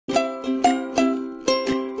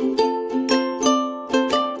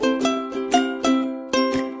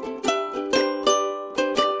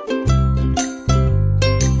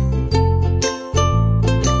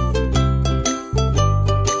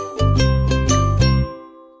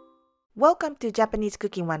Welcome to Japanese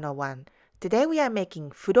Cooking 101. Today we are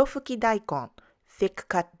making Furofuki Daikon,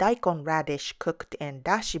 thick-cut daikon radish cooked in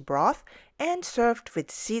dashi broth and served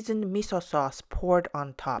with seasoned miso sauce poured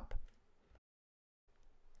on top.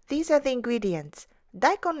 These are the ingredients.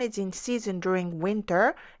 Daikon is in season during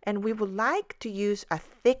winter and we would like to use a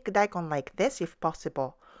thick daikon like this if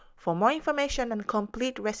possible. For more information and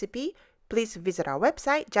complete recipe, please visit our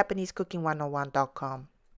website japanesecooking101.com.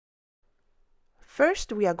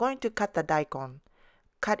 First, we are going to cut the daikon.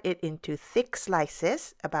 Cut it into thick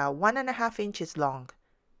slices, about 1.5 inches long.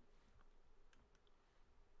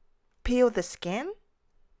 Peel the skin.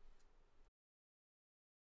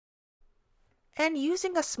 And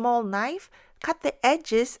using a small knife, cut the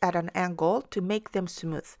edges at an angle to make them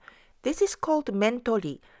smooth. This is called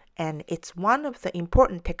mentori, and it's one of the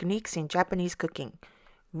important techniques in Japanese cooking.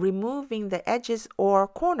 Removing the edges or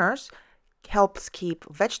corners helps keep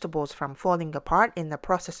vegetables from falling apart in the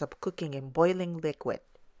process of cooking in boiling liquid.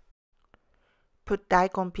 Put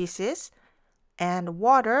daikon pieces and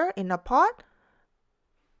water in a pot,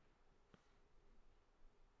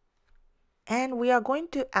 and we are going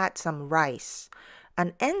to add some rice.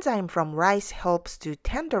 An enzyme from rice helps to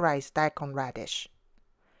tenderize daikon radish.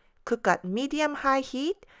 Cook at medium-high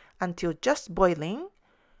heat until just boiling.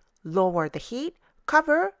 Lower the heat,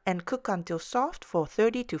 cover, and cook until soft for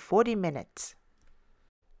 30 to 40 minutes.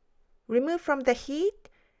 Remove from the heat,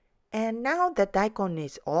 and now the daikon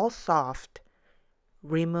is all soft.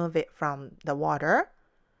 Remove it from the water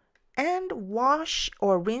and wash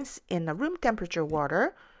or rinse in a room temperature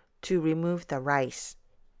water to remove the rice.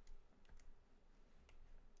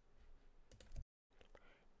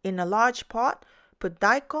 In a large pot, put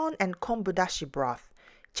daikon and kombu dashi broth.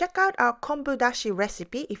 Check out our kombu dashi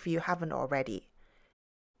recipe if you haven't already.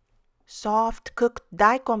 Soft cooked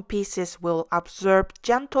daikon pieces will absorb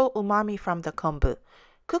gentle umami from the kombu.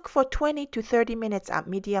 Cook for 20 to 30 minutes at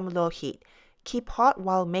medium-low heat. Keep hot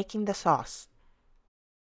while making the sauce.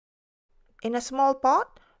 In a small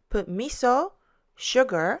pot, put miso,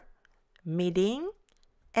 sugar, mirin,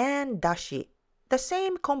 and dashi, the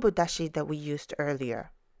same kombu dashi that we used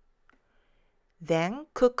earlier. Then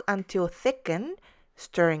cook until thickened,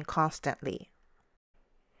 stirring constantly.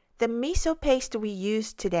 The miso paste we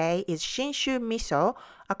use today is Shinshu miso,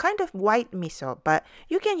 a kind of white miso, but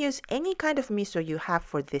you can use any kind of miso you have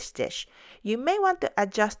for this dish. You may want to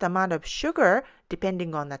adjust the amount of sugar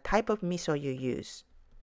depending on the type of miso you use.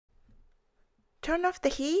 Turn off the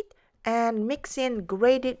heat and mix in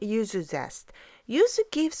grated yuzu zest. Yuzu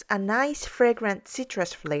gives a nice fragrant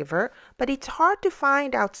citrus flavor, but it's hard to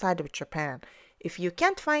find outside of Japan. If you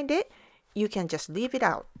can't find it, you can just leave it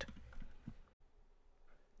out.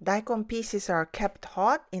 Daikon pieces are kept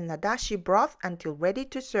hot in the dashi broth until ready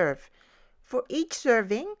to serve. For each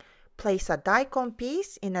serving, place a daikon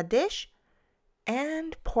piece in a dish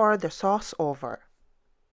and pour the sauce over.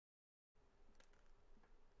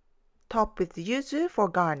 Top with yuzu for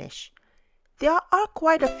garnish. There are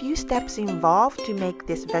quite a few steps involved to make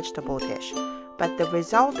this vegetable dish, but the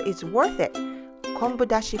result is worth it. Kombu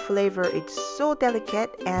dashi flavor is so delicate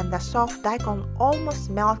and the soft daikon almost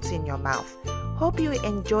melts in your mouth. Hope you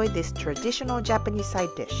enjoy this traditional Japanese side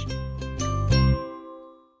dish.